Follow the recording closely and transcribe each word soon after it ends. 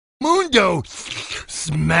Mundo,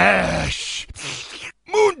 smash.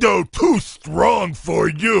 Mundo too strong for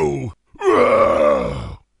you.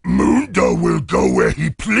 Mundo will go where he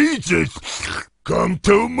pleases. Come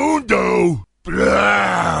to Mundo.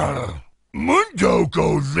 Mundo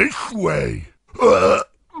goes this way.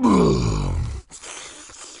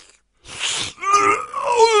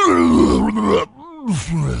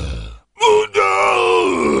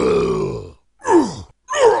 Mundo!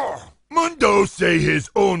 Mundo say his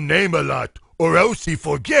own name a lot, or else he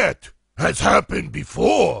forget. Has happened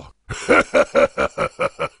before.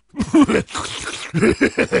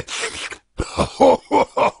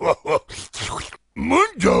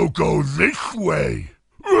 Mundo goes this way.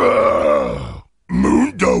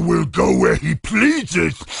 Mundo will go where he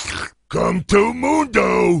pleases. Come to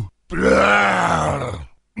Mundo.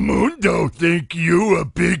 Mundo think you a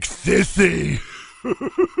big sissy.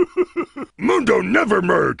 Mundo never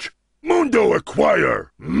merge. Mundo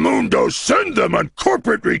acquire. Mundo send them on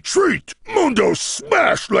corporate retreat. Mundo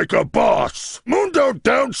smash like a boss. Mundo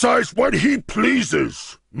downsize what he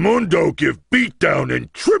pleases. Mundo give beatdown in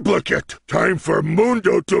triplicate. Time for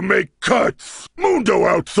Mundo to make cuts. Mundo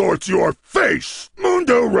outsource your face.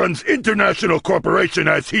 Mundo runs international corporation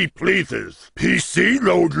as he pleases. PC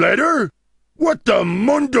load letter? What the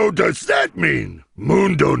Mundo does that mean?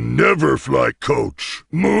 Mundo never fly coach.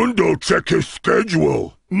 Mundo check his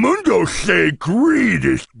schedule. Mundo say greed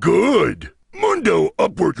is good. Mundo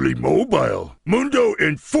upwardly mobile. Mundo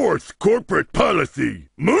enforce corporate policy.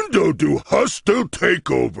 Mundo do hostile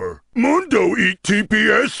takeover. Mundo eat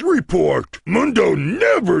TPS report. Mundo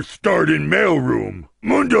never start in mailroom.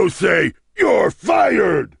 Mundo say, you're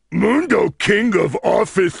fired. Mundo king of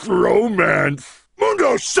office romance.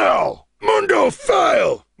 Mundo sell. Mundo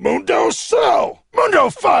file! Mundo sell!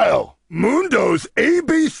 Mundo file! Mundo's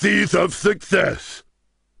ABCs of success.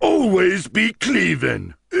 Always be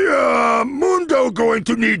cleavin'. Yeah, Mundo going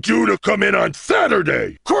to need you to come in on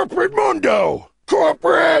Saturday. Corporate Mundo!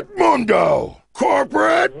 Corporate Mundo!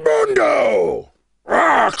 Corporate Mundo!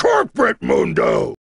 Corporate Mundo!